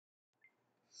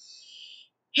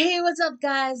Hey, what's up,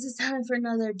 guys? It's time for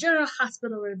another General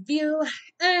Hospital review.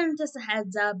 And just a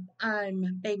heads up,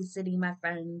 I'm babysitting my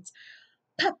friend's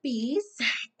puppies,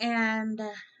 and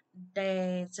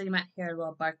so you might hear a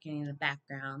little barking in the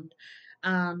background.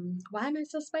 Why am I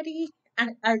so sweaty?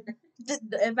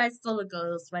 If I still look a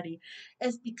little sweaty,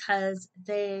 it's because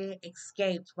they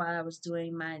escaped while I was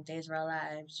doing my Days of Our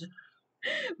Lives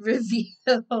review,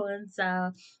 and so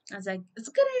I was like, it's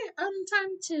a good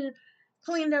time to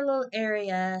clean their little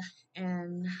area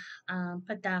and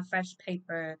put down fresh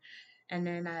paper, and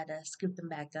then I had to scoop them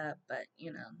back up. But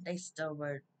they still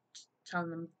were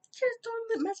telling them, just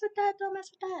don't mess with that, don't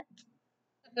mess with that.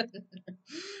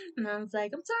 And I was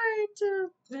like, I'm sorry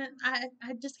to,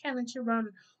 I just can't let you run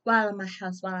while in my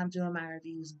house while I'm doing my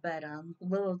reviews. But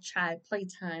we'll try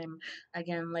playtime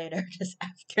again later this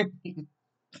afternoon.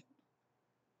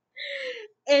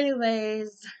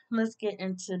 Anyways, let's get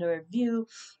into the review.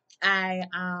 I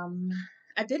um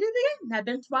I did it again. I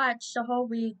binge watched the whole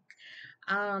week.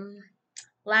 Um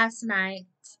Last night,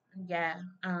 yeah.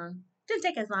 Didn't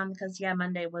take as long because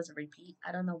Monday was a repeat.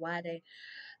 I don't know why they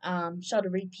showed a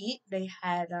repeat. They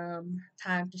had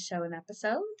time to show an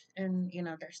episode, and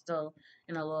they're still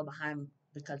a little behind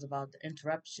because of all the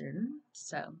interruption.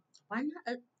 So why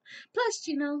not? Plus,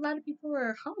 a lot of people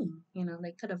were home.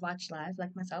 They could have watched live,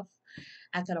 like myself.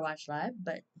 I could have watched live,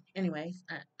 but anyways,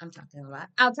 I'm talking a lot.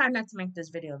 I'll try not to make this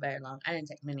video very long. I didn't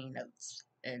take many notes,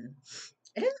 and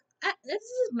it didn't. This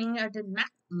is me. I did not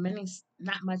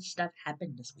much stuff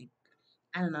happen this week.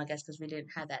 I don't know. I guess because we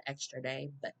didn't have that extra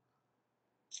day, but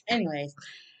anyways,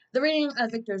 the reading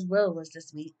of Victor's will was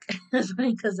this week. It's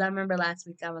funny because I remember last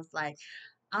week I was like,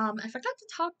 I forgot to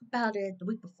talk about it the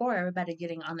week before, everybody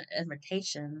getting on the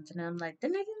invitations. And I'm like,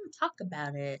 didn't I even talk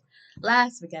about it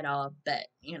last week at all? But,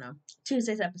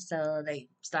 Tuesday's episode, they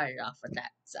started off with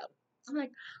that. So I'm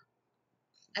like,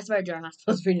 I swear Jordan, I'm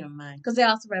supposed to read my mind. Because they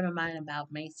also read my mind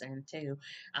about Mason, too,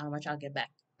 which I'll get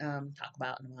back, talk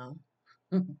about in a while.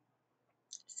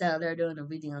 So they're doing a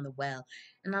reading on the well.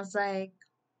 And I was like,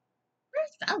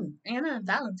 where's Anna and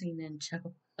Valentine didn't show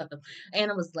up.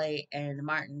 Anna was late, and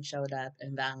Martin showed up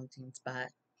in Valentine's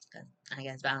spot. 'Cause I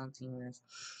guess Valentine was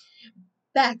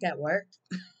back at work.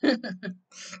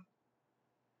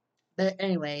 But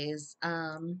anyways,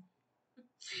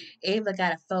 Ava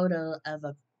got a photo of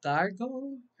a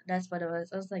gargoyle. That's what it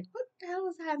was. I was like, what the hell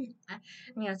is happening?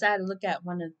 So I had to look at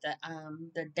one of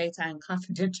the daytime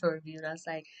confidential reviews. I was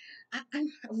like,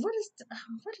 what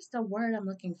is the word I'm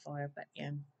looking for? But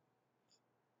yeah.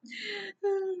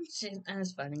 That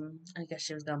was funny. I guess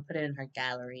she was gonna put it in her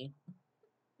gallery.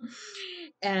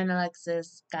 And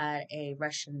Alexis got a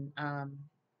Russian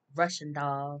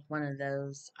doll, one of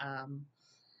those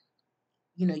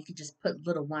you could just put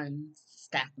little ones,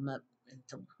 stack them up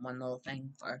into one little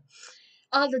thing for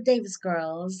all the Davis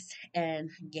girls, and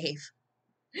gave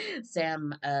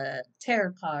Sam a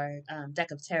tarot card, deck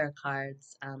of tarot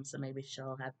cards, so maybe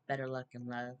she'll have better luck in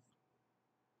love.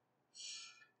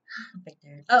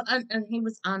 Victor. Oh, and he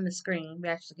was on the screen. We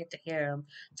actually get to hear him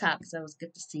talk, so it was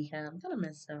good to see him. Gonna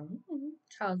miss him.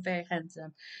 Charles, very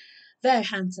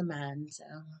handsome man. So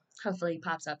hopefully he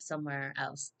pops up somewhere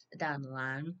else down the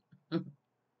line.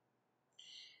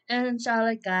 And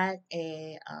Charlotte got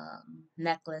a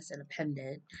necklace and a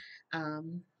pendant.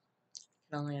 Can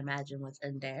only imagine what's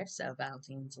in there. So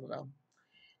Valentine's a little.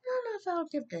 I don't know if I'll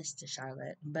give this to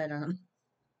Charlotte, but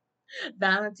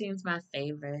Valentine's my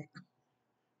favorite.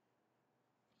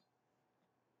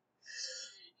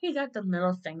 He got the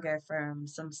middle finger from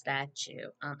some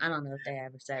statue. I don't know if they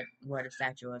ever said where the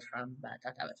statue was from, but I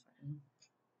thought that was funny.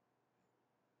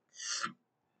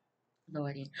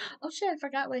 Lordy. Oh shit, I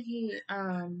forgot what he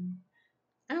I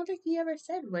don't think he ever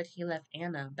said what he left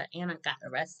Anna, but Anna got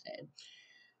arrested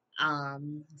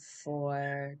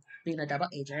for being a double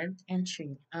agent and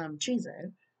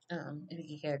treason. If you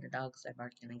can hear the dogs, they're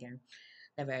barking again.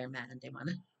 They're very mad. They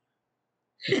wanna.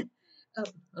 Oh,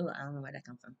 I don't know where that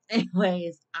comes from.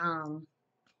 Anyways,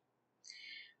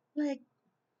 like,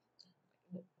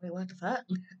 wait, what the fuck?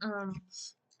 Um,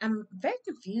 I'm very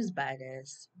confused by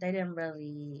this. They didn't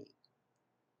really.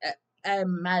 I, I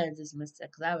might have dismissed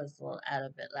it because I was a little out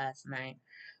of it last night,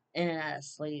 in and out of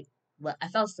sleep. Well, I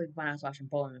fell asleep when I was watching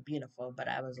Bold and Beautiful, but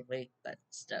I was awake, but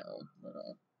still a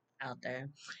little out there.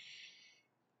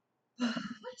 What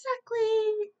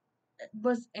exactly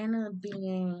was Anna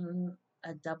being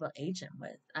a double agent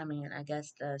with? I mean, I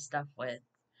guess the stuff with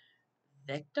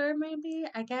Victor, maybe,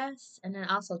 I guess, and then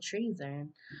also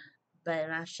treason, but I'm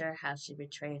not sure how she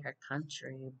betrayed her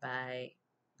country by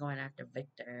going after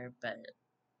Victor, but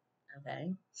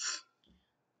okay.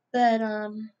 But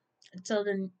So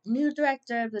the new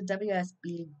director of the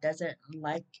WSB doesn't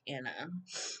like Anna.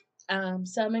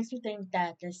 So it makes me think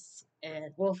that this,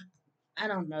 well, I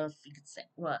don't know if you could say,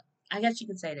 well, I guess you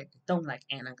could say that they don't like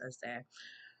Anna because they're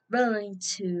willing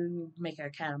to make her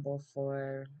accountable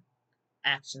for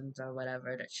actions or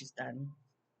whatever that she's done.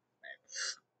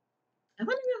 I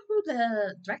want to know who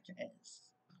the director is.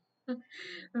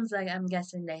 I was like, I'm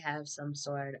guessing they have some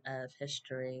sort of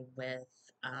history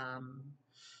um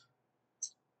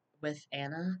with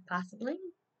Anna, possibly.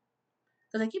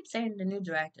 Because I keep saying the new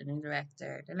director, new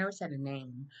director. They never said a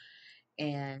name.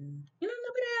 And,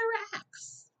 nobody ever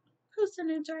asks. Who's the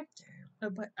new director?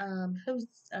 Who's,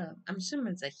 I'm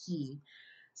assuming it's a he.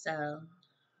 So,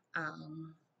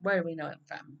 where do we know him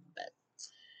from? But,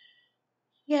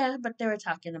 yeah, but they were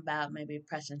talking about maybe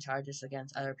pressing charges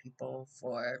against other people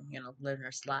for, letting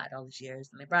her slide all these years.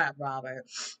 And they brought up Robert.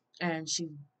 And she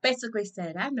basically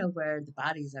said, I know where the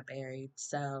bodies are buried.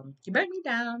 So, you bring me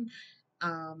down.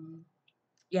 Um,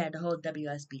 yeah, the whole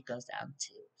WSB goes down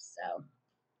too. So,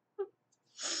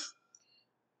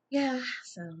 yeah,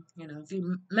 so, if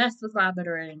you mess with Robert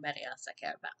or anybody else I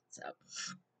care about. So,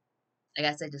 I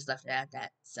guess I just left it at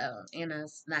that. So,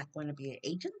 Anna's not going to be an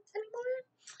agent anymore.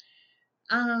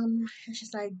 It's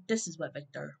just like, this is what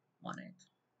Victor wanted.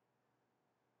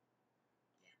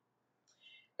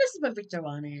 This is what Victor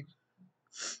wanted.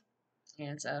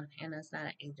 And so, Anna's not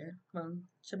an agent. Well,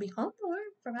 she'll be home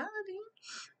for Valentine.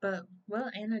 But, will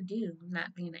Anna do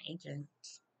not being an agent?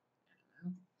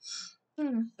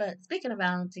 But speaking of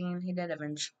Valentine, he did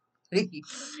eventually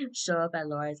show up at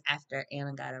Laura's after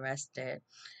Anna got arrested.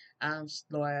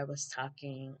 Laura was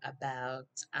talking about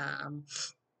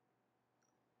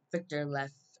Victor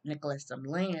left Nicholas some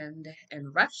land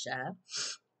in Russia.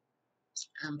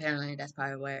 Apparently, that's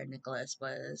probably where Nicholas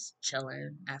was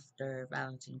chilling after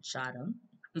Valentine shot him.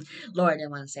 Laura didn't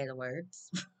want to say the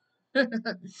words.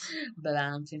 But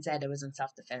Valentine said it was in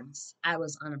self-defense. I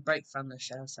was on a break from the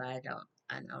show, so I don't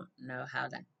know how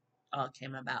that all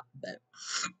came about, but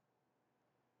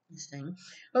interesting.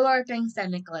 But Laura thinks that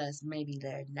Nicholas may be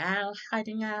there now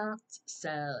hiding out,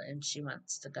 and she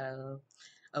wants to go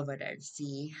over there to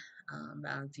see.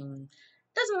 Valentine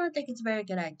doesn't really think it's a very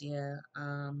good idea,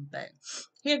 but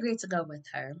he agreed to go with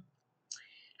her.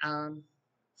 Um,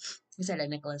 he said that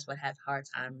Nicholas would have a hard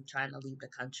time trying to leave the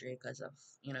country because of,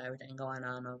 everything going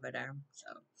on over there. So,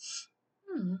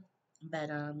 hmm.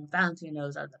 But Valentine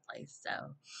knows of the place,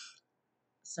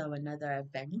 so another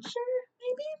adventure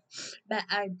maybe. But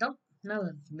I don't know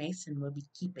if Mason will be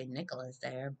keeping Nicholas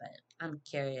there. But I'm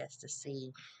curious to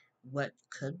see what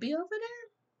could be over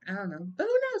there. I don't know, but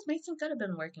who knows? Mason could have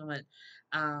been working with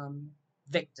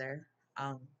Victor.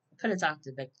 Could have talked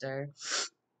to Victor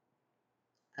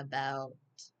about,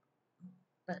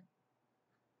 but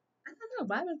I don't know.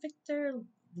 Why would Victor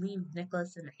leave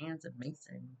Nicholas in the hands of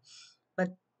Mason?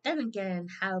 But then again,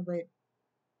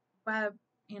 why,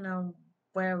 you know,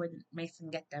 where would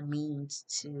Mason get the means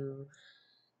to,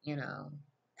 you know,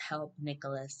 help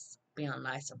Nicholas be on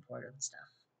life support and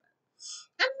stuff?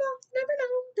 I don't know. Never know.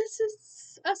 This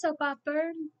is a soap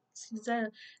opera.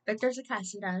 Victor's a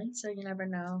Cassadine, so you never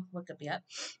know what could be up.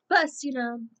 Plus,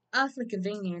 awfully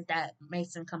convenient that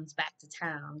Mason comes back to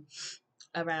town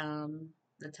around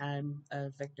the time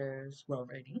of Victor's will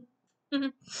reading.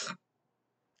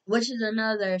 Which is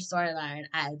another storyline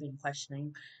I've been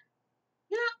questioning.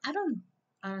 I don't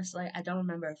honestly. I don't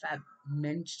remember if I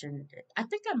mentioned it. I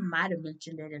think I might have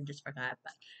mentioned it and just forgot.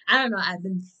 But I don't know. I've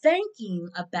been thinking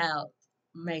about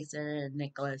Mason and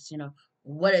Nicholas.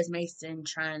 What is Mason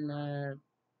trying to,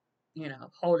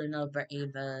 holding over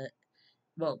Ava?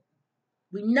 Well,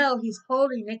 we know he's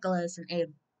holding Nicholas and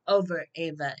Ava over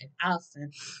Ava and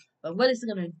Austin. But what is he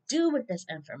gonna do with this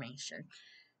information?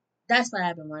 That's what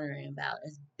I've been wondering about.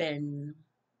 It's been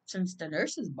since the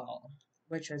nurses' ball,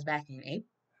 which was back in April.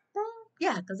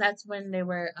 Yeah, because that's when they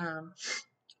were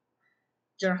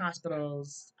General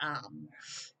Hospital's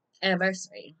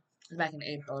anniversary. It was back in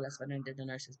April. That's when they did the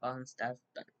nurses' ball and stuff.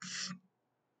 But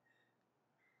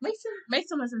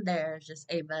Mason wasn't there. It's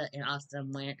just Ava and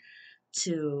Austin went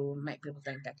to make people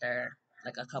think that they're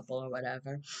like a couple or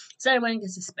whatever. So everyone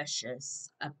gets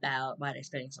suspicious about why they're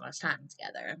spending so much time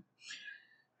together.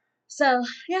 So,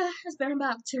 yeah, it's been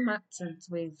about 2 months since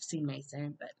we've seen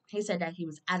Mason, but he said that he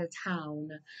was out of town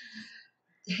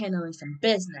handling some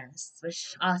business,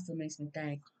 which also makes me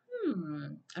think,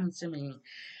 I'm assuming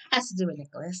it has to do with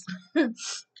Nicholas.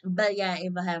 But yeah,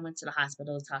 Ava had went to the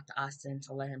hospital to talk to Austin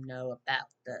to let him know about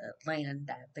the land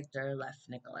that Victor left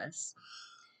Nicholas.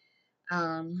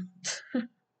 Um,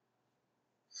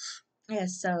 yeah,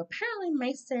 so apparently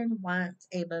Mason wants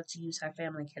Ava to use her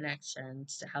family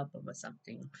connections to help him with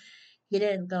something. He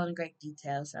didn't go into great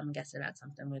detail, so I'm guessing that's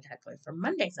something we'd have to wait for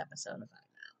Monday's episode to find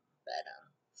out. But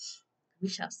we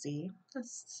shall see.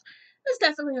 It's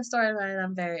definitely a storyline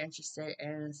I'm very interested in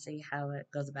and see how it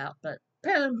goes about. But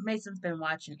apparently Mason's been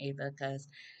watching Ava because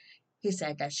he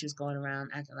said that she was going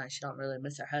around acting like she don't really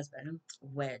miss her husband,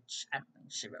 which I don't think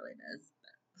she really does.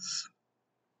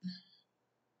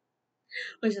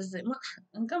 Which is,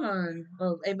 well, come on.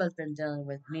 Well, Ava's been dealing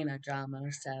with Nina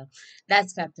drama, so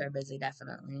that's kept her busy,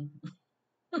 definitely.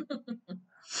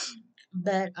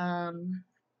 But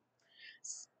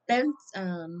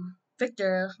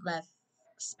Victor left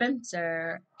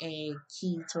Spencer a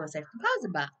key to a safe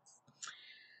deposit box.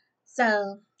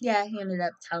 So yeah, he ended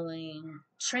up telling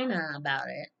Trina about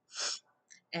it,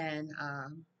 and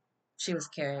she was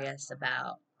curious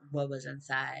about what was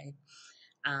inside.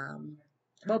 Um,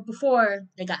 but before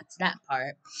they got to that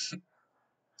part,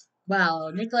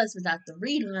 while Nicholas was at the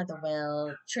reading of the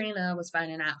will, Trina was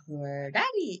finding out who her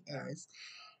daddy is,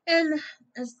 and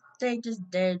they just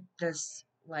did this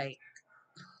like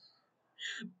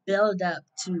build up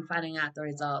to finding out the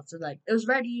results. So like it was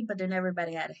ready, but then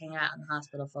everybody had to hang out in the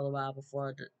hospital for a while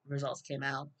before the results came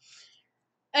out.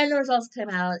 And the results came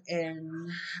out, and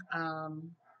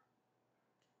um,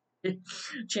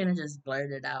 Trina just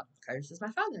blurted out, "Curtis is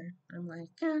my father." I'm like,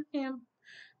 yeah,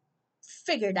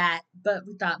 figure that, but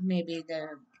we thought maybe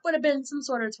there would have been some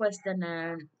sort of twist in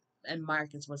there, and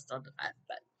Marcus was still the dad.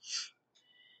 But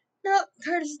no,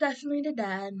 Curtis is definitely the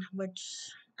dad, which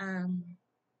I don't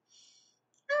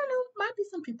know. Might be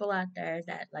some people out there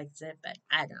that likes it, but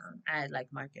I don't. I like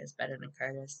Marcus better than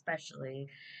Curtis, especially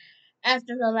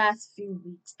after the last few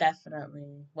weeks.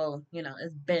 Definitely. Well,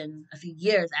 it's been a few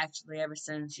years actually, ever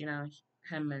since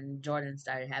him and Jordan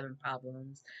started having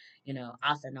problems.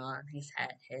 Off and on, he's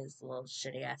had his little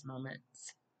shitty ass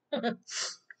moments.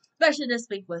 Especially this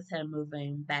week with him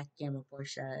moving back in with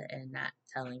Portia and not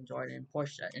telling Jordan.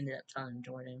 Portia ended up telling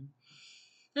Jordan.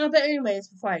 No, but anyways,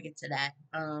 before I get to that,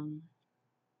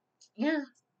 yeah,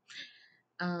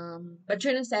 but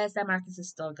Trina says that Marcus is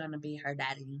still gonna be her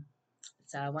daddy.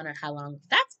 So I wonder how long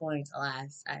that's going to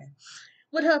last. I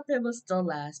would hope it will still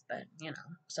last, but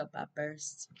soap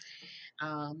operas.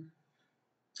 Um,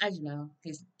 as you know,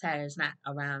 Tyler's not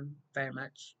around very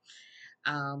much.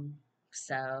 Um,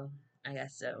 so I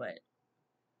guess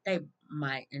they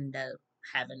might end up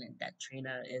having it that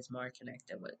Trina is more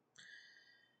connects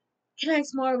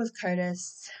more with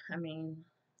Curtis. I mean,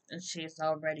 she's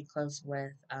already close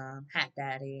with Hat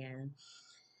Daddy, and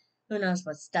who knows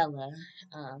what Stella.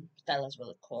 Stella's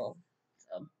really cool.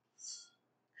 So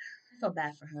I feel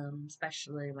bad for him,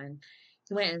 especially when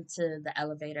he went into the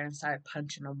elevator and started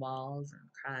punching the walls and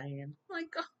crying. Oh my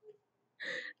God,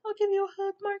 I'll give you a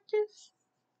hug, Marcus.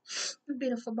 Your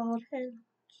beautiful bald head.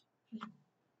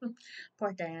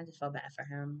 Poor thing, I just feel bad for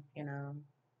him.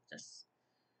 Just,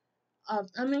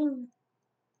 I mean,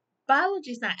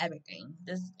 biology's not everything.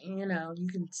 Just, you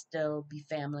can still be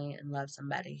family and love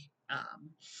somebody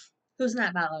who's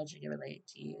not biologically related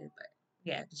to you. But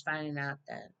yeah, just finding out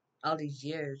that all these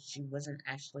years she wasn't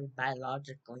actually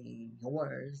biologically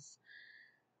yours.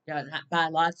 Not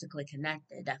biologically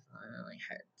connected, definitely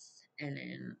hurts. And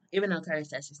then, even though Curry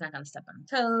says she's not going to step on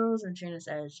toes, and Trina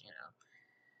says,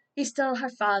 he's still her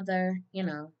father,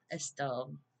 it's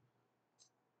still,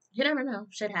 you never know,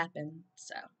 shit happen.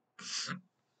 So,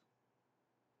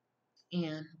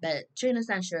 but Trina's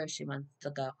not sure if she wants to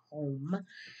go home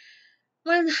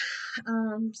when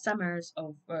summer's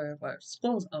over, or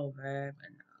school's over,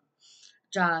 and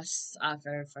Josh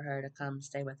offered for her to come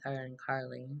stay with her and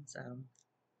Carly. So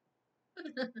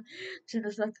she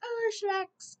was like, "Oh, I should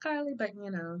ask Carly," but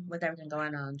with everything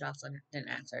going on, Jocelyn didn't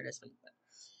ask her this week. But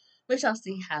we shall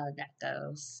see how that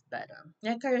goes. But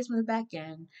yeah, Curtis moved back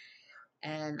in,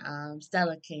 and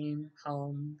Stella came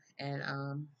home,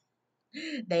 and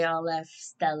they all left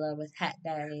Stella with Hat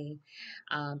Daddy,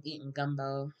 eating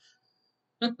gumbo.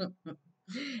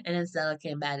 And then Stella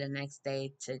came back the next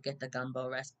day to get the gumbo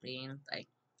recipe, and it's like,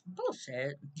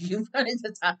 bullshit. You wanted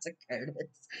to talk to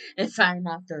Curtis and find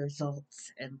out the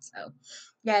results. And so,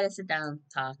 yeah, to sit down and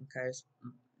talk, and Curtis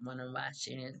wondering why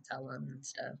she didn't tell him and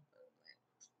stuff.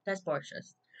 That's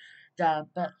Portia's job.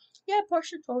 But yeah,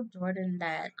 Portia told Jordan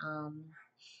that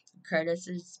Curtis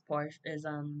is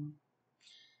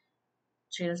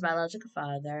Trina's biological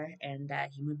father, and that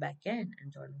he moved back in.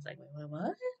 And Jordan was like, wait,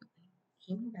 what?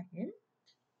 He moved back in?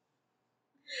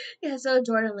 Yeah, so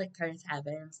Jordan let Curtis have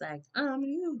it. It's like,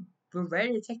 you were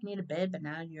ready to take me to bed, but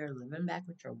now you're living back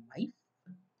with your wife.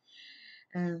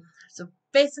 So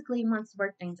basically, wants to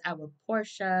work things out with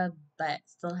Portia, but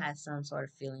still has some sort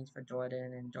of feelings for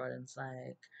Jordan. And Jordan's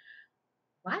like,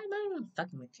 why am I even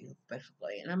fucking with you,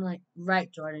 basically? And I'm like,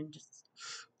 right, Jordan,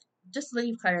 just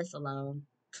leave Curtis alone.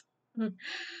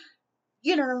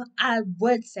 I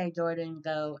would say Jordan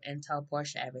go and tell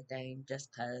Portia everything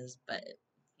just cause, but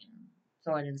you know,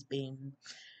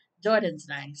 Jordan's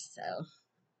nice, so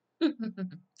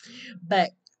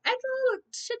but I know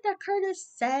shit that Curtis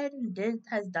said and did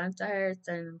has done to her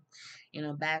since,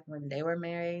 back when they were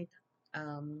married.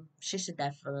 She should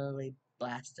definitely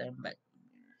blast him, but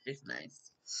she's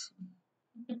nice.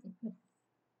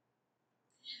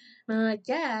 Like,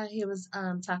 yeah, he was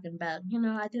talking about,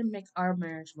 I didn't make our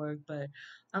marriage work, but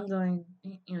I'm going,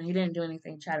 he didn't do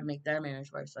anything to try to make their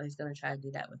marriage work, so he's gonna try to do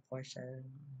that with Portia.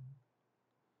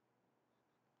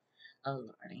 Oh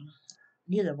lordy,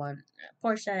 neither one,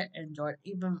 Portia and Jordan,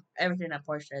 even everything that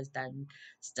Portia has done,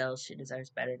 still she deserves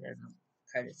better than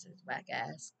Curtis's whack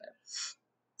ass. But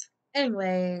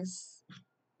anyways,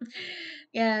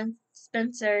 yeah,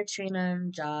 Spencer, Trina,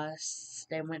 and Joss,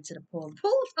 they went to the pool. The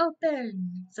pool's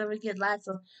open, so we get lots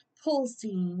of pool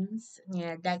scenes.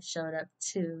 Yeah, Dex showed up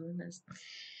too.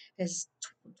 His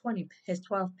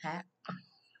 12 pack.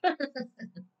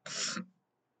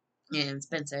 And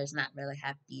Spencer's not really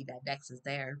happy that Dex is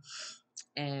there.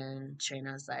 And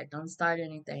Trina's like, don't start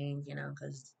anything,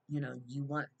 because, you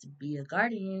want to be a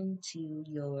guardian to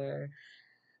your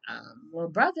little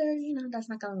brother. That's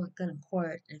not going to look good in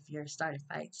court if you're starting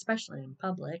fights, especially in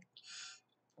public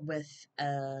with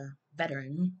a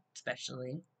veteran,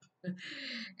 especially,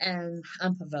 and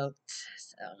unprovoked.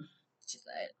 So she's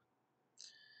like,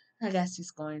 I guess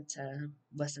he's going to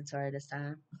listen to her this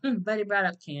time. But he brought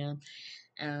up Cam.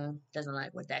 Doesn't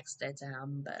like what Dex did to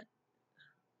him, but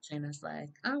Shayna's like,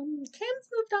 Cam's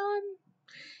moved on.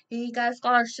 He got a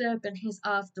scholarship and he's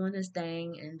off doing his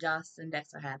thing, and Joss and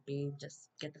Dex are happy. Just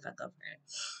get the fuck over it.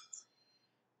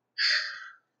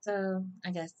 So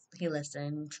I guess he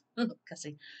listened because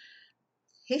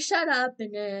he shut up,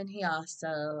 and then he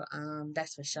also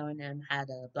Dex was showing him how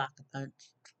to block a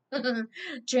punch.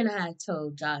 Trina had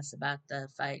told Joss about the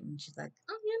fight, and she's like,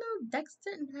 "Oh, Dex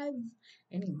didn't have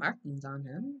any markings on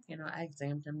him. I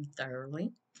examined him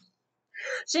thoroughly."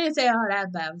 She didn't say all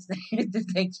that, but I was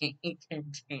thinking,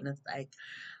 and Trina's like,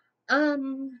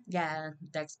 yeah,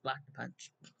 Dex blocked the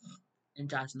punch, and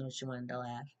Josh knows she wanted to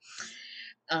laugh.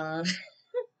 Um,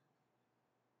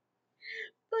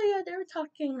 but yeah, they were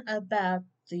talking about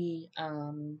the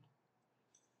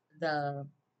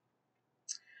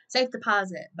safe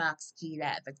deposit box key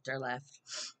that Victor left,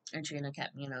 and Trina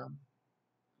kept,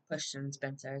 pushing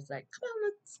Spencer. It's like, come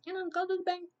on, let's, go to the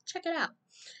bank, check it out.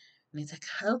 And he's like,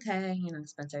 okay,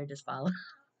 Spencer just followed.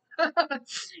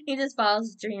 He just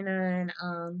follows Trina,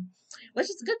 and which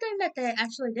is a good thing that they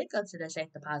actually did go to the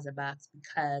safe deposit box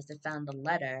because they found a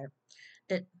letter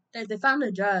that they found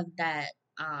a drug that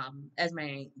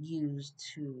Esme used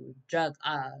to drug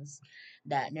Oz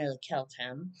that nearly killed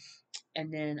him,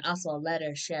 and then also a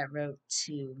letter she had wrote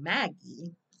to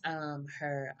Maggie,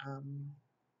 her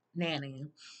nanny.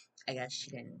 I guess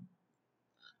she didn't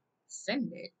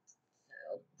send it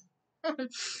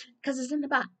because it's in the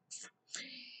box.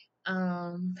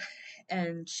 Um,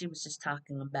 and she was just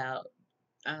talking about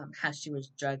how she was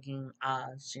drugging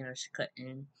Oz. She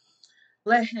couldn't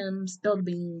let him spill the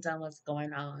beans on what's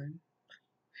going on.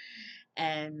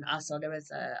 And also, there was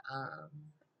a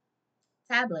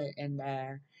tablet in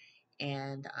there,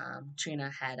 and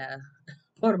Trina had a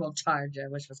portable charger,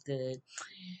 which was good.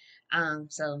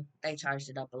 So they charged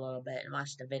it up a little bit and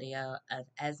watched a video of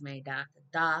Esme down at the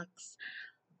docks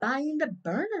buying the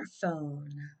burner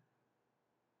phone.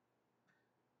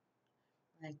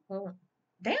 Like, well,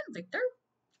 damn, Victor.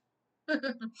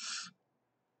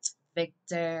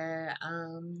 Victor,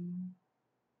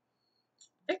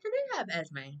 Victor did have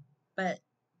Esme, but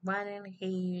why didn't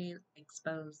he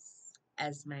expose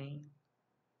Esme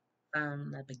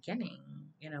from the beginning?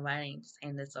 Why didn't he just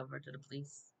hand this over to the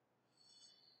police?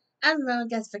 I don't know. I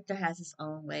guess Victor has his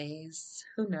own ways.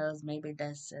 Who knows? Maybe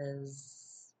this is.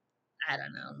 I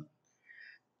don't know.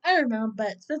 I don't know,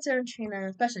 but Spencer and Trina,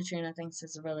 especially Trina, thinks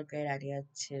it's a really great idea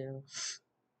to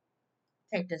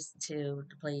take this to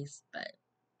the police, but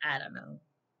I don't know.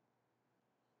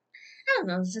 I don't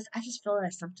know. It's just I just feel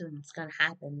like something's gonna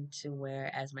happen to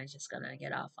where Esme's just gonna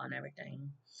get off on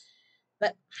everything.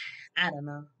 But I don't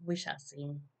know. We shall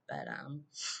see. But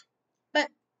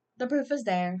but the proof is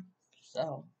there.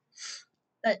 So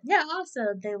but yeah,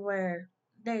 also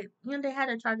they had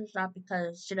a charges drop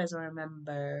because she doesn't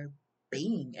remember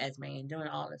being Esme and doing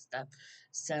all this stuff.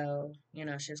 So,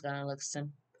 she's gonna look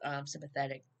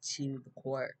sympathetic to the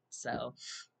court. So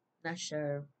not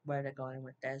sure where they're going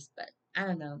with this, but I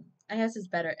don't know. I guess it's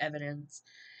better evidence.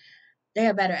 They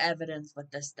have better evidence with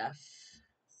this stuff.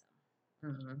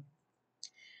 Mhm.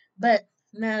 But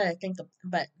now that I think,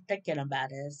 but thinking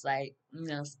about it, it's like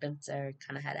Spencer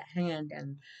kind of had a hand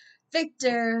in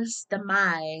Victor's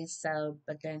demise. So,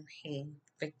 but then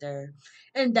Victor,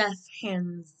 in death,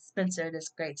 hands Spencer this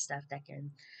great stuff that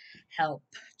can help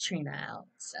Trina out.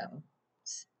 So,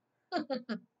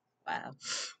 wow.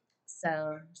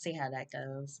 So, see how that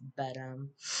goes. But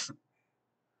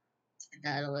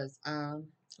that was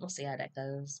we'll see how that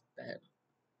goes. But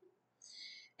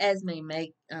Esme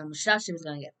make she thought she was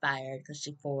gonna get fired because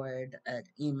she forwarded an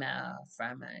email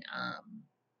from I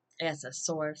guess a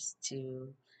source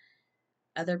to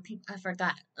other people. I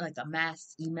forgot, like a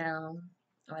mass email,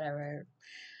 whatever.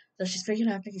 So she's freaking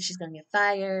out, thinking she's gonna get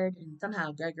fired, and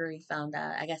somehow Gregory found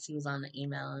out. I guess he was on the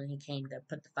email, and he came to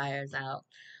put the fires out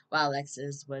while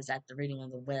Alexis was at the reading of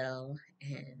the will.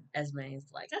 And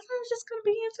Esme's like, "I thought I was just gonna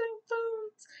be answering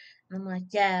phones," and I'm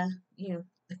like, "Yeah, you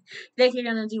think you're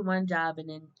gonna do one job, and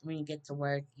then when you get to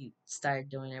work, you start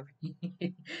doing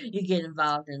everything. You get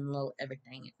involved in little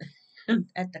everything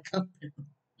at the company."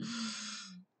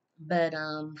 But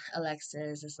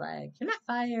Alexis is like, "You're not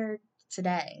fired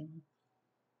today."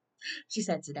 She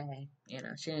said today,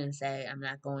 she didn't say I'm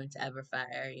not going to ever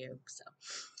fire you. So,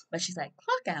 but she's like,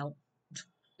 clock out.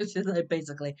 She's like,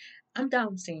 basically, I'm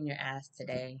done seeing your ass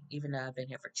today, even though I've been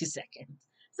here for 2 seconds.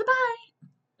 So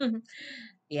bye.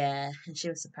 Yeah, and she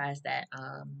was surprised that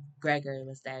Gregory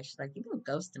was there. She's like, "You've been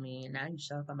ghosting me, and now you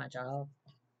show up on my job."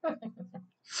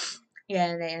 Yeah,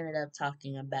 and they ended up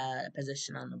talking about a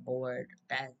position on the board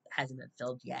that hasn't been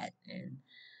filled yet, and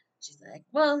she's like,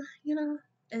 "Well,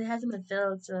 it hasn't been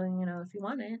filled, so if you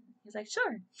want it." He's like,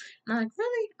 "Sure." And I'm like,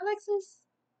 "Really, Alexis?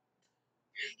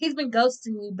 He's been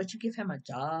ghosting you, but you give him a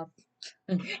job?"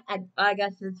 I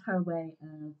guess it's her way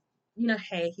of,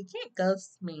 hey, he can't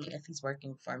ghost me if he's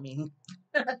working for me.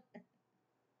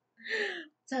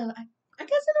 So I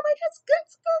guess in a way that's good.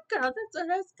 That's good, girl.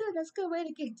 That's good. That's a good way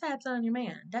to get tabs on your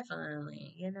man.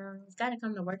 Definitely. He's got to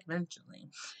come to work eventually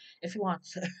if he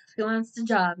wants to. If he wants the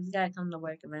job, he's got to come to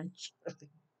work eventually.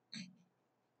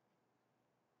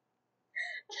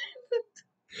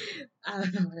 I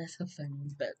don't know. That's so funny,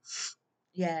 but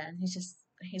yeah,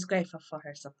 he's grateful for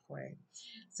her support.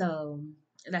 So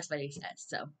that's what he says.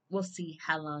 So we'll see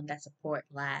how long that support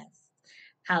lasts.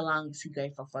 How long is he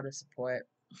grateful for the support?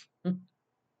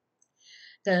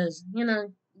 Because, you're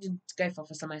grateful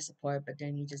for somebody's support, but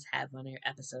then you just have one of your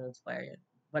episodes where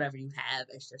whatever you have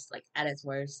is just like at its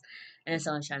worst, and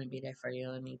someone's trying to be there for you,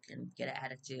 and you can get an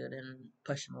attitude and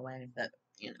push them away. But,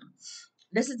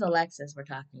 this is Alexis we're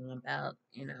talking about.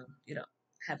 You don't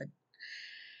have a.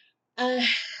 Uh,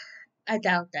 I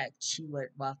doubt that she would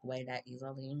walk away that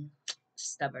easily.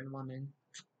 Stubborn woman.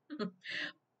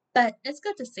 But it's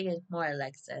good to see more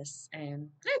Alexis. And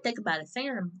I think about it.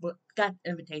 Sam got the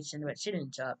invitation, but she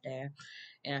didn't show up there.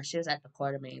 She was at the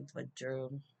quartermains with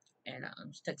Drew, and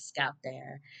she took Scout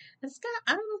there. And Scout,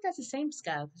 I don't know if that's the same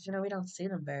Scout because we don't see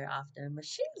them very often, but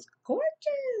she was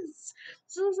gorgeous.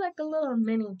 She was like a little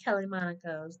mini Kelly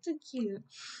Monaco. It was too cute.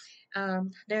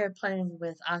 They're playing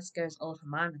with Oscar's old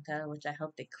harmonica, which I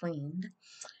hope they cleaned.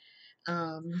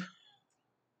 Um,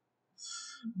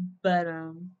 But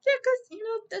yeah, cause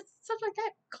that stuff like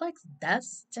that collects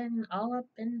dust and all up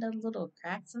in the little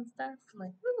cracks and stuff.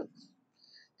 Like, ooh,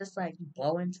 just like you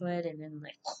blow into it and then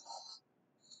like,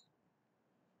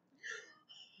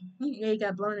 yeah, you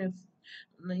got blown in.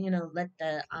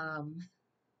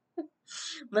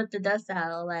 Let the dust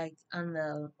out like on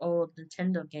the old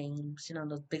Nintendo games.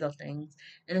 Those big old things,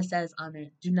 and it says on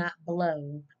it, "Do not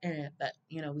blow in it," but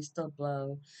we still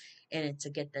blow in it to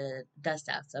get the dust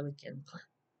out so we can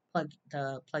plug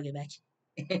it back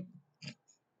in.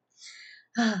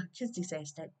 Kids these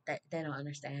days that they don't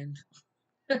understand.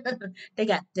 They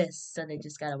got this, so they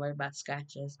just gotta worry about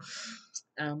scratches.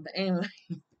 But anyway,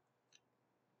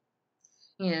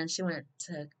 she went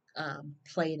to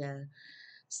play the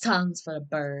songs for the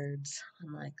birds.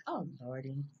 I'm like, oh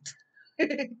lordy.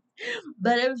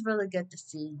 But it was really good to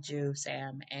see Drew,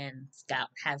 Sam, and Scout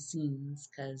have scenes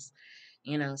because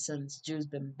since Drew's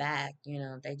been back,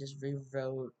 they just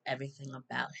rewrote everything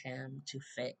about him to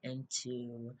fit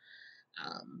into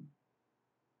um,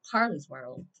 Carly's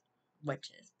world, which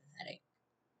is pathetic.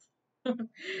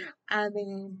 I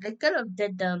mean, they could have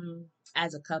did them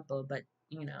as a couple, but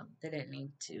they didn't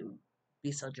need to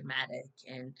be so dramatic.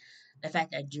 And the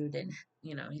fact that Drew didn't,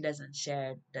 he doesn't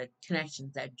share the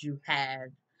connections that Drew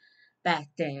had back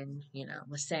then,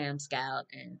 with Sam, Scout,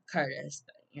 and Curtis.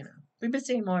 But we've been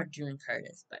seeing more of Drew and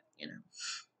Curtis. But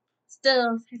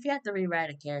still, if you have to rewrite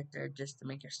a character just to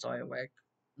make your story work,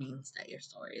 means that your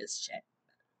story is shit.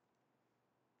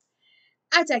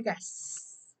 I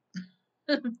digress.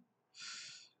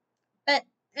 But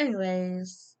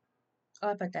anyways, oh,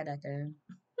 I put that out there.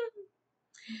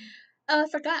 Oh, I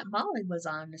forgot Molly was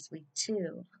on this week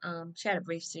too. She had a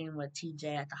brief scene with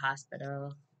TJ at the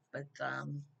hospital with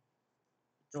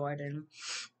Jordan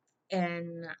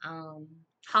and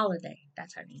Holiday.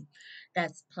 That's her name.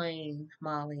 That's playing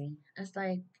Molly. It's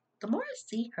like the more I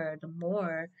see her, the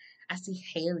more I see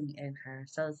Haley in her.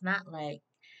 So it's not like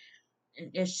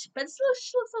but she looks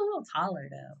a little taller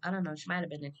though. I don't know. She might have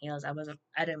been in heels. I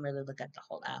didn't really look at the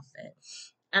whole outfit.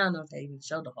 I don't know if they even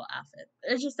showed the whole outfit.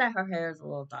 It's just that her hair is a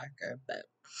little darker, but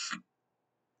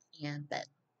yeah, but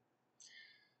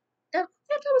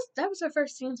that was her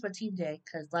first scenes with TJ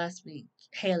because last week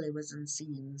Haley was in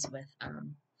scenes with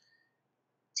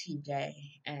TJ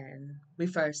and we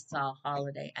first saw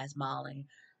Holiday as Molly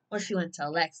when she went to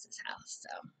Alexis' house.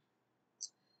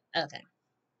 So okay,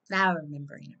 now I'm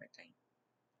remembering everything.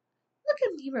 Look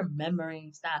at me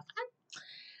remembering stuff. I'm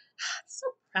so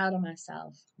proud of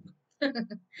myself.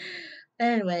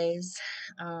 Anyways,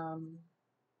 um,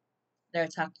 they're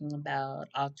talking about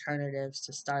alternatives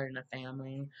to starting a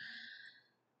family,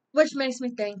 which makes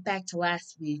me think back to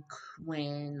last week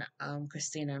when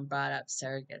Christina brought up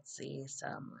surrogacy. So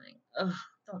I'm like, ugh,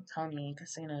 don't tell me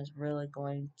Christina is really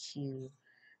going to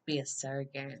be a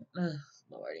surrogate. Ugh,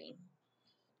 Lordy.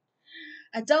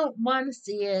 I don't want to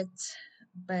see it,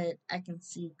 but I can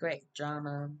see great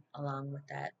drama along with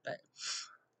that. But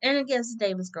and it gives the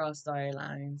Davis girl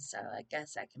storyline, so I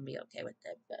guess I can be okay with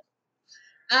it. But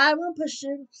I won't push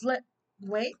it.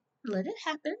 Wait, let it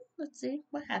happen. Let's see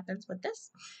what happens with this.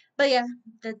 But yeah,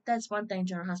 that's one thing.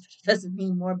 General Hospital doesn't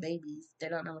need more babies. They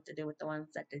don't know what to do with the ones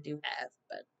that they do have.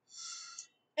 But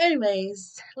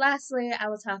anyways, lastly, I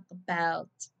will talk about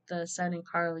the Sonny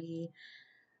Carly,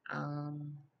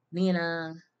 um,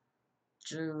 Nina,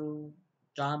 Drew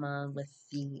drama with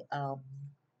the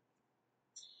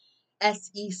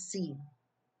SEC.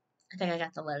 I think I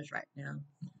got the letters right now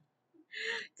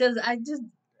because I just,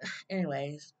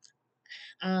 anyways,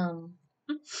 um.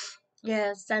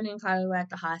 Yeah, Sonny and Carly were at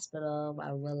the hospital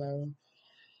while Willow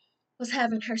was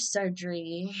having her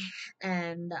surgery,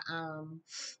 and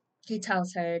he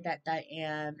tells her that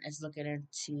Diane is looking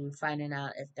into finding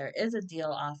out if there is a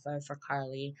deal offer for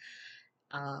Carly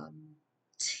um,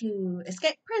 to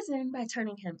escape prison by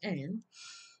turning him in,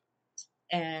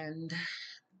 and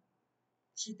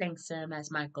she thanks him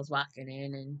as Michael's walking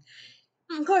in, and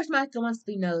of course Michael wants to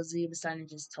be nosy, but Sonny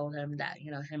just told him that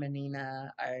him and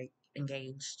Nina are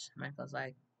engaged. Michael's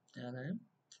like,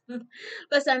 okay.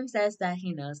 But Sonny says that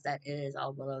he knows that it is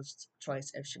all Willow's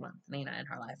choice if she wants Nina in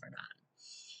her life or not.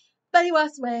 But he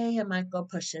walks away, and Michael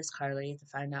pushes Carly to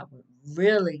find out what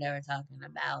really they were talking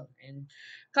about. And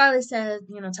Carly says,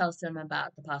 tells him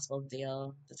about the possible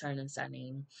deal to turn in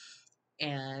Sonny.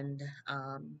 And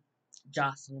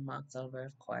Jocelyn walks over,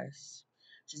 of course.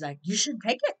 She's like, "You should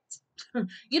take it.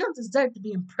 You don't deserve to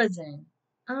be in prison."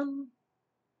 Um,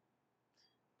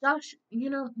 Josh,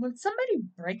 when somebody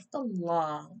breaks the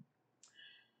law,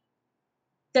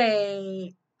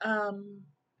 they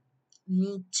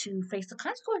need to face the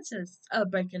consequences of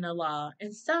breaking the law.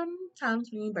 And sometimes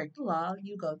when you break the law,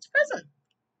 you go to prison.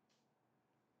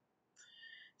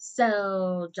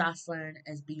 So Jocelyn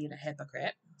is being a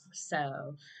hypocrite.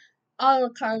 So all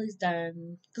Carly's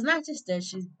done, because not just this,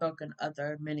 she's broken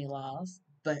other many laws,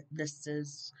 but this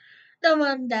is the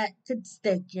one that could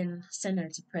stick and send her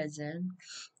to prison.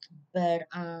 But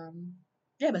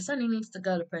yeah, but Sonny needs to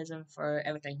go to prison for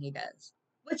everything he does.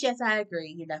 Which, yes, I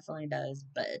agree, he definitely does.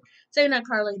 But saying that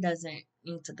Carly doesn't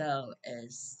need to go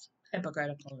is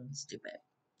hypocritical and stupid.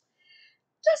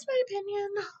 Just my opinion.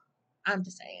 I'm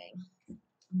just saying.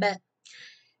 But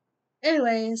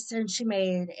anyways, and she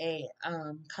made a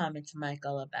comment to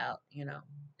Michael about,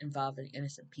 involving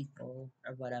innocent people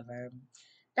or whatever.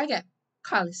 That got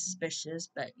Carly suspicious,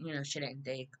 but she didn't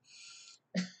dig.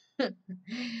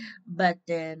 But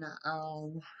then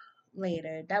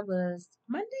later, that was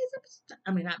Monday's episode.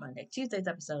 I mean, not Monday, Tuesday's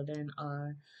episode. And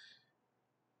on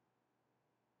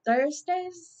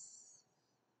Thursday's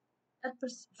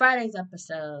Friday's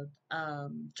episode,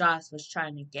 Joss was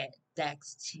trying to get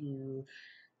Dex to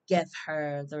give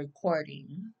her the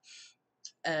recording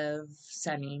of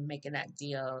Sunny making that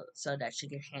deal so that she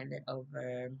could hand it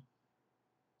over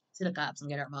to the cops and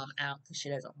get her mom out because she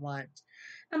doesn't want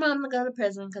her mom to go to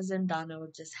prison because then Donna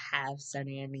would just have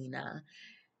Sunny and Nina.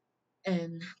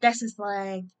 And that's just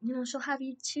like, she'll have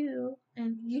you too.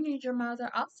 And you need your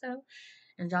mother also.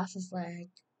 And Josh is like,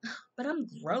 but I'm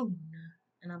grown.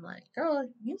 And I'm like, girl,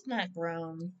 you're not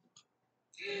grown.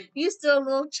 You still a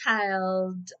little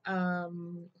child,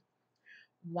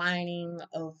 whining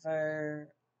over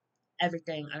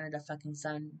everything under the fucking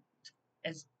sun.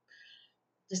 As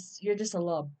Just you're just a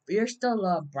little. You're still a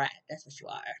little brat. That's what you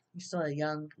are. You're still a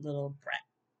young little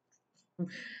brat.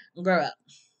 Grow up,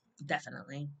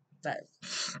 definitely. But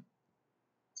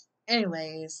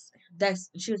anyways, Dex.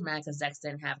 She was mad because Dex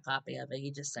didn't have a copy of it.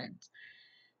 He just sent.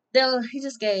 He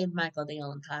just gave Michael the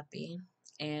only copy,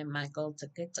 and Michael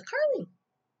took it to Carly.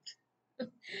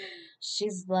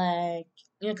 She's like,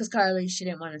 because Carly, she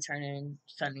didn't want to turn in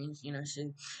Sonny.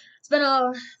 She spent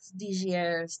all these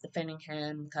years defending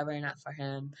him, covering up for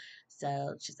him.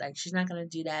 So she's like, she's not going to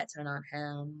do that, turn on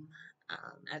him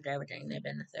after everything they've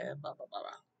been through, blah, blah, blah,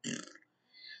 blah.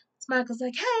 So Michael's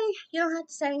like, hey, you don't have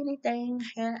to say anything.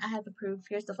 Here, I have the proof.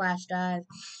 Here's the flash drive.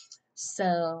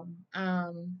 So, I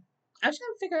was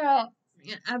trying to figure out.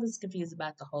 I was confused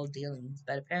about the whole dealings,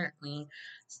 but apparently,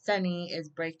 Sonny is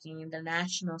breaking the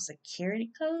national security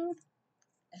code.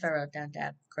 If I wrote down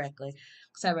that correctly,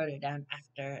 because I wrote it down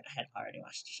after I had already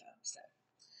watched the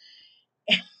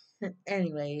show. So,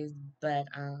 anyways, but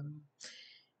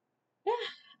yeah,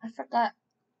 I forgot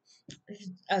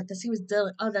because he was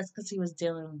dealing. Oh, that's because he was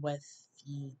dealing with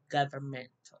the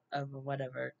government of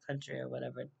whatever country or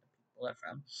whatever people are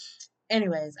from.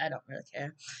 Anyways, I don't really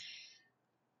care.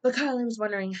 But Carly was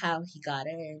wondering how he got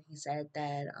it, and he said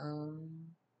that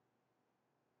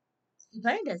he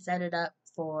planned to set it up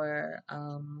for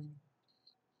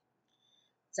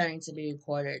Sonny to be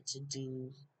recorded to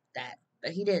do that.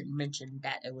 But he didn't mention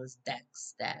that it was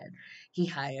Dex that he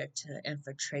hired to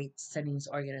infiltrate Sonny's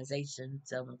organization.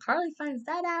 So when Carly finds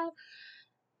that out,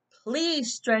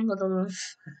 please strangle the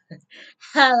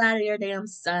hell out of your damn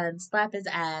son. Slap his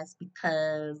ass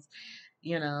because,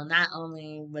 not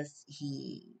only was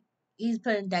he's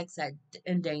putting Dex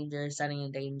in danger, Sonny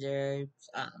in danger,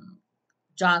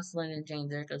 Jocelyn in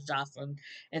danger because Jocelyn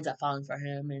ends up falling for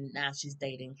him and now she's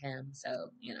dating him. So,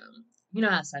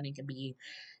 how Sonny could be,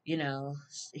 you know,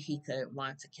 he could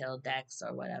want to kill Dex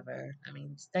or whatever. I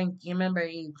mean, you remember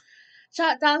he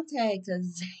shot Dante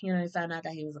because, he found out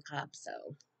that he was a cop. So,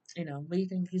 what do you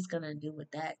think he's going to do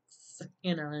with Dex?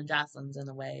 And Jocelyn's in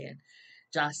the way and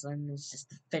Jocelyn is just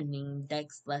defending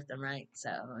Dex left and right.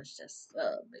 So it's just,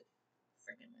 oh, big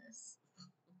freaking mess.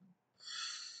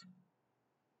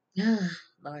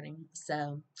 Lordy.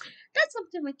 So that's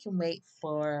something we can wait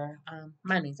for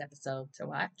Monday's episode to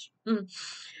watch.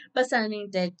 But Sonny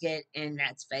did get in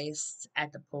that space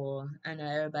at the pool. I know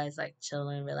everybody's like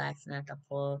chilling, relaxing at the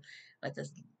pool with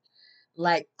this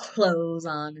light clothes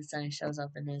on, and Sonny shows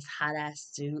up in his hot ass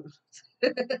suit.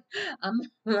 I'm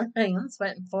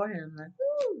sweating for him. Like,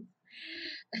 woo.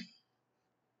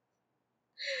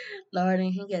 Lord,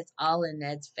 and he gets all in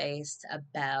Ned's face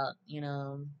about,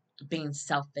 being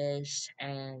selfish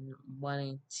and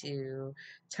wanting to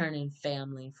turn in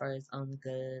family for his own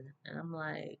good. And I'm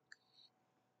like,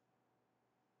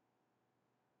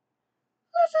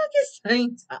 what the fuck is Sonny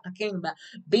talking about?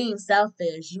 Being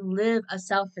selfish. You live a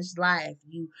selfish life.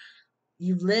 You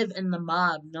live in the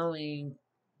mob knowing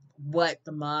what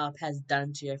the mob has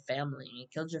done to your family. You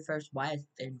killed your first wife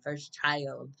and first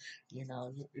child. Your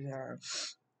your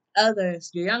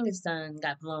youngest son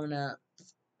got blown up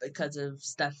because of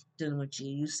stuff doing with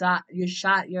you. You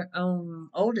shot your own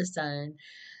oldest son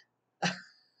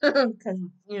because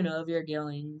of your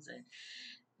dealings, and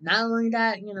not only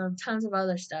that, tons of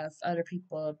other stuff. Other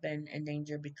people have been in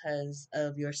danger because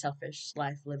of your selfish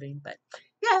life living. But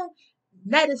yeah,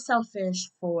 Ned is selfish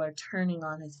for turning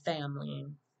on his family,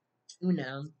 you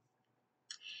know,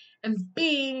 and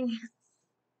B,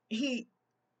 he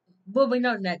well, we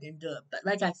know Ned didn't do it, but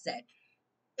like I said,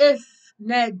 if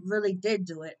Ned really did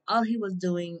do it, all he was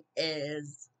doing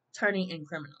is turning in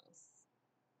criminals.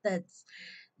 That's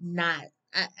not.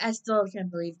 I still can't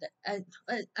believe that.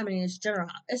 I mean, it's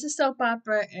It's a soap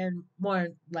opera, and more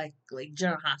likely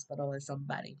General Hospital is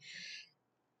somebody.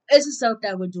 It's a soap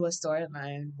that would do a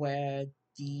storyline where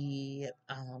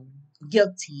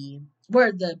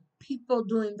where the people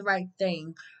doing the right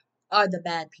thing are the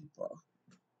bad people.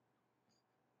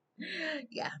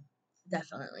 Yeah,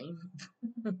 definitely.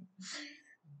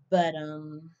 But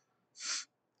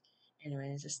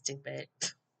anyway, it's just stupid.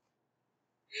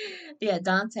 Yeah,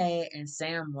 Dante and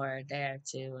Sam were there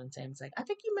too, and Sam's like, I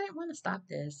think you might want to stop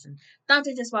this. And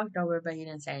Dante just walked over, but he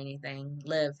didn't say anything.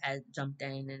 Liv had jumped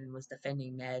in and was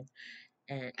defending Ned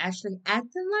and actually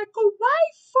acting like a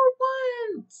wife for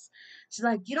once. She's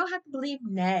like, you don't have to believe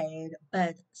Ned,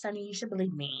 but Sonny, you should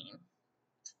believe me.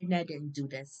 Ned didn't do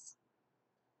this.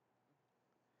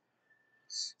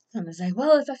 And I was like,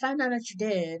 well, if I find out that you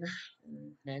did,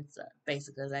 and Ned's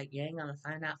basically like, you ain't gonna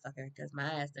find out, fucker, because my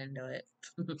ass didn't do it.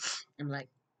 I'm like,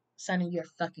 Sonny, you're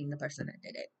fucking the person that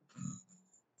did it.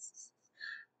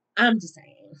 I'm just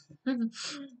saying.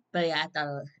 But yeah, I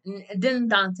thought then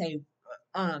Dante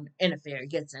interfere,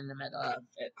 gets in the middle of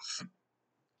it.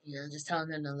 Just telling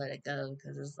them to let it go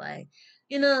because it's like,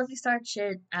 if you start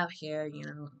shit out here, kind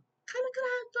of gonna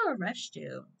have to arrest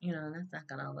you. That's not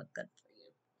gonna look good for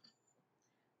you.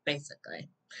 Basically,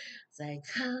 it's like,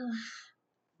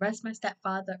 rest my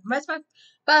stepfather, rest my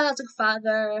biological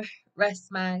father,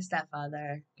 rest my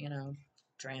stepfather.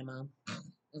 Drama.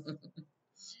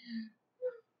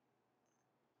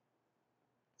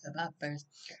 About first,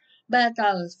 but I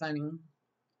thought it was funny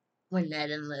when Ned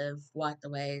and Liv walked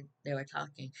away, they were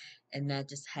talking, and Ned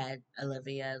just had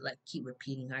Olivia like keep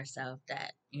repeating herself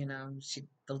that she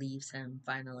believes him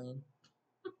finally.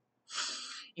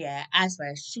 Yeah, I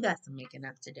swear she got some making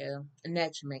up to do. And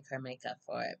Ned should make her make up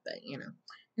for it, but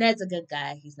Ned's a good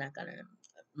guy. He's not gonna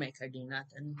make her do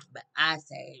nothing. But I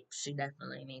say she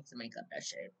definitely needs to make up that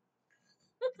shit.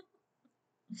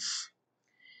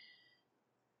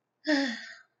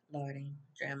 Lordy,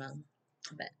 drama.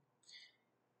 But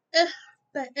uh,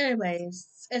 but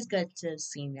anyways, it's good to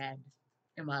see Ned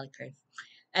and Wally Criff.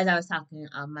 As I was talking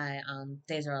on my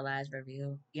Days of Our Lives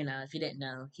review, if you didn't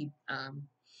know, he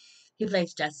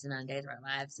plays Justin on Days of Our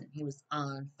Lives, and he was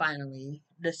on finally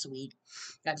this week.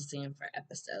 Got to see him for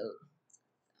episode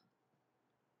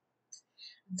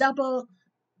double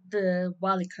the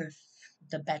Wally Curve,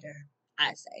 the better,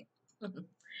 I say.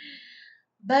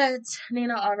 But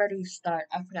Nina already I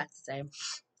forgot to say,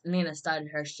 Nina started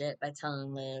her shit by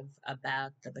telling Liv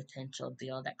about the potential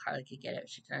deal that Carly could get if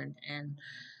she turned in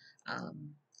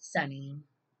Sonny.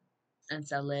 And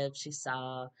so Liv, she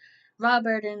saw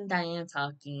Robert and Diane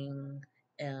talking,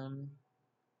 um,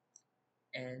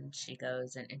 and she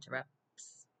goes and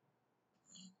interrupts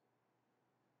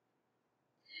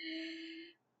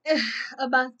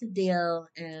about the deal.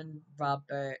 And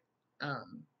Robert,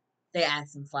 um, they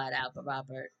asked him flat out, but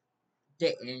Robert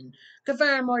didn't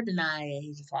confirm or deny it.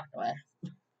 He just walked away.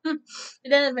 And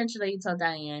then eventually he told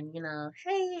Diane,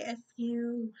 hey, if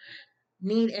you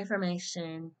need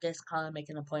information, just call and make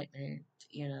an appointment.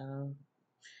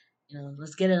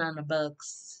 Let's get it on the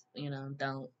books.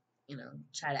 Don't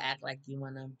try to act like you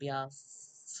want to be all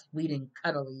sweet and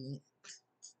cuddly.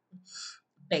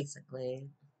 Basically,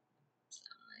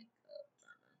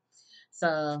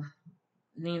 so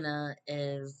Nina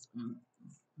is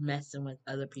messing with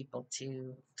other people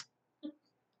too,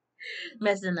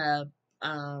 messing up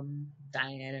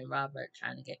Diane and Robert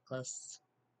trying to get close.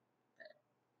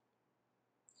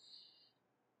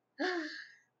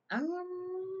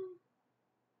 um,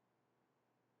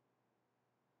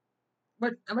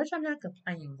 which I'm not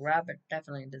complaining. Robert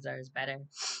definitely deserves better.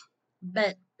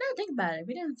 But now think about it.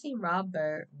 We didn't see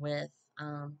Robert with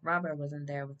Robert wasn't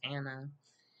there with Anna,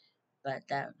 but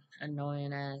that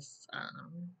annoying ass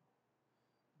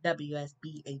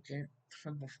WSB agent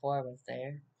from before was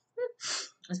there.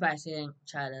 That's why she didn't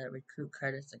try to recruit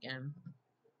Curtis again.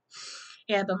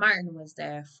 Yeah, but Martin was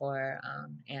there for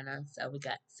Anna, so we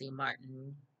got to see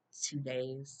Martin 2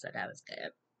 days, so that was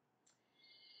good.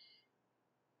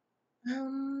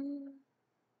 Um,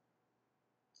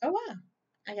 oh wow,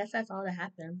 I guess that's all that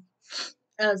happened.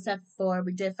 Oh, except for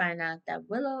we did find out that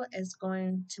Willow is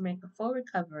going to make a full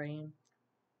recovery.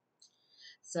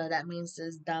 So that means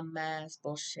this dumbass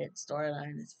bullshit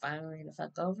storyline is finally the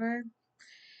fuck over.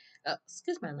 Oh,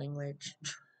 excuse my language.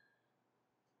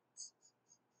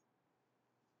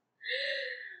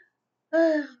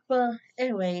 Well,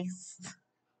 anyways,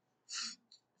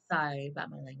 sorry about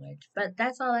my language. But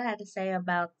that's all I had to say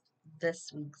about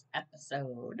this week's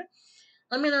episode.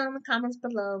 Let me know in the comments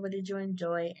below what did you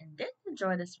enjoy and didn't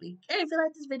enjoy this week. And if you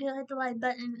like this video, hit the like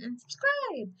button and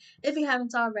subscribe if you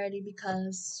haven't already,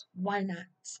 because why not?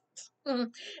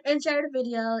 And share the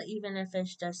video, even if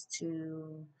it's just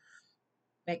to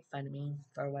make fun of me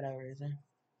for whatever reason.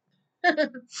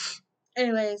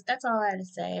 Anyways, that's all I had to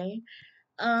say.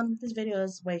 This video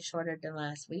is way shorter than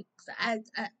last week. So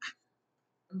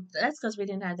that's because we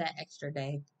didn't have that extra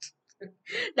day,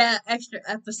 that extra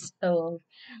episode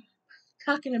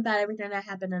talking about everything that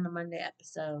happened in the Monday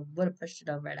episode. Would have pushed it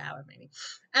over an hour, maybe.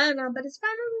 I don't know, but it's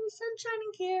finally sun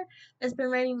shining here. It's been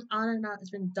raining on and off.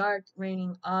 It's been dark,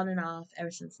 raining on and off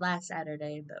ever since last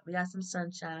Saturday, but we got some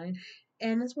sunshine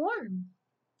and it's warm.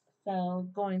 So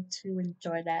going to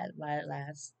enjoy that while it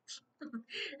lasts.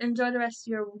 Enjoy the rest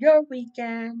of your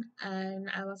weekend, and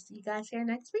I will see you guys here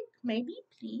next week. Maybe,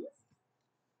 please.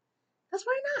 Because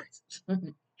why not?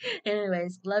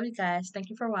 Anyways, love you guys.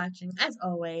 Thank you for watching, as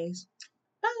always.